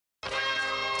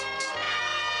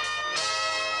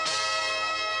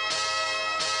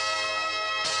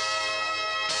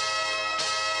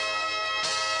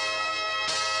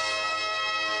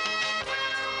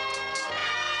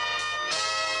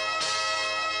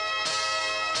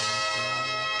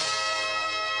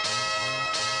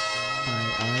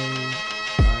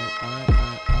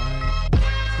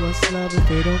What's love if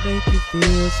it don't make you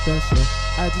feel special?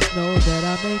 I just know that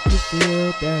I make you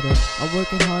feel better. I'm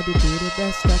working hard to be the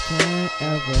best I can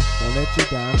ever. Won't let you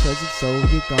down, cause if so,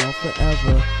 you're gone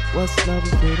forever. What's love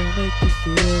if it don't make you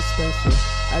feel special?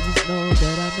 I just know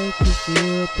that I make you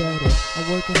feel better.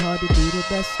 I'm working hard to be the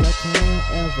best I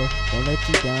can ever. Won't let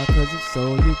you down, cause if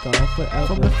so, you're gone forever.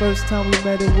 From the first time we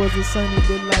met, it was a sunny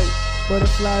delight.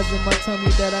 Butterflies in my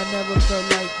tummy that I never felt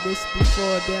like this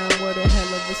before. Damn, what a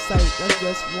hell of a sight. That's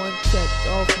just one check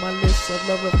off my list of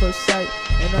love at first sight.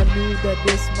 And I knew that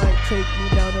this might take me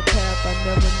down a path I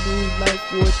never knew life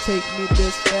would take me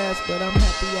this fast. But I'm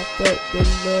happy I felt the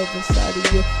love inside of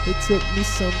you. It took me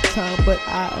some time, but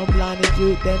I unblinded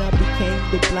you. Then I became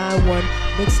the blind one.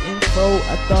 Mixed info,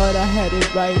 I thought I had it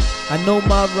right. I know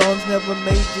my wrongs never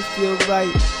made you feel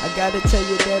right. I gotta tell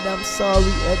you that I'm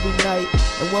sorry every night.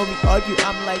 And when we argue,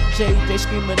 I'm like JJ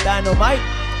screaming dynamite.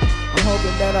 I'm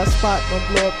hoping that our spot don't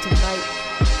blow up tonight.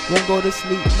 Won't go to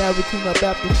sleep, now we clean up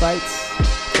after fights.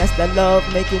 That's that love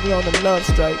making me on the love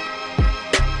strike.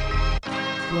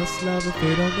 What's love if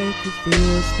it don't make you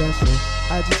feel special?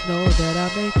 I just know that I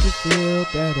make you feel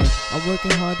better. I'm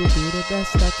working hard to be the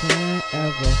best I can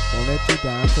ever. Won't let you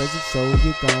down, cause if so,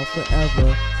 you're gone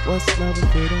forever. What's love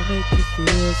if it don't make you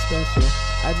feel special?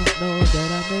 I just know that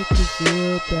I make you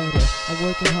feel better. I'm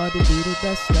working hard to be the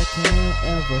best I can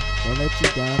ever. Won't let you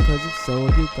down, cause if so,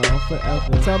 you're gone forever.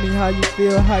 Tell me how you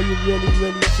feel, how you really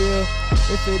feel.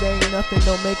 If it ain't nothing,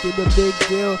 don't make it a big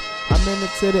deal. I'm in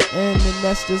it to the end, and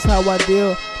that's just how I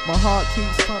deal. My heart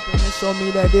keeps pumping and show me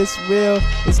that it's real.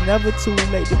 It's never too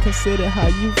late to consider how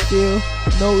you feel.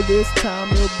 Know this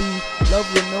time it'll be love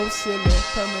with no ceiling,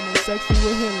 permanent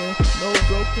sexual healing, no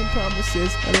broken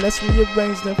promises unless we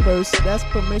arrange them first. That's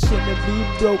permission to be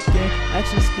broken.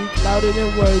 Actions speak louder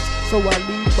than words, so I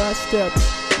lead by steps.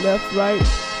 Left, right,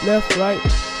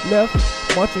 left.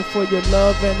 Marching for your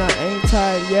love and I ain't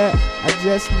tired yet. I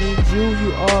just need you,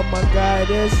 you are my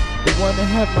guidance. The one to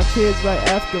have my kids right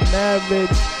after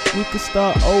marriage. We could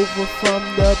start over from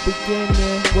the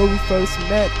beginning, where we first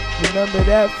met. Remember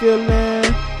that feeling?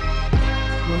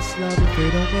 What's love if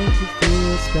it don't make you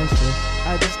feel special?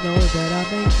 I just know that I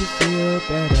make you feel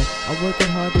better. I'm working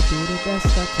hard to be the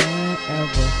best I can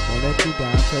ever. Won't let you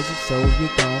down, cause if so,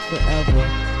 you're gone forever.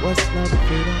 What's love if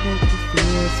it don't make you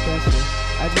feel special?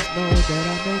 I just know that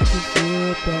I make you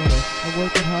feel better. I'm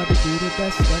working hard to be the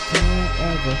best I can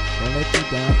ever. Won't let you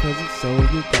down, cause if so,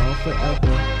 you're gone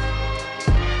forever.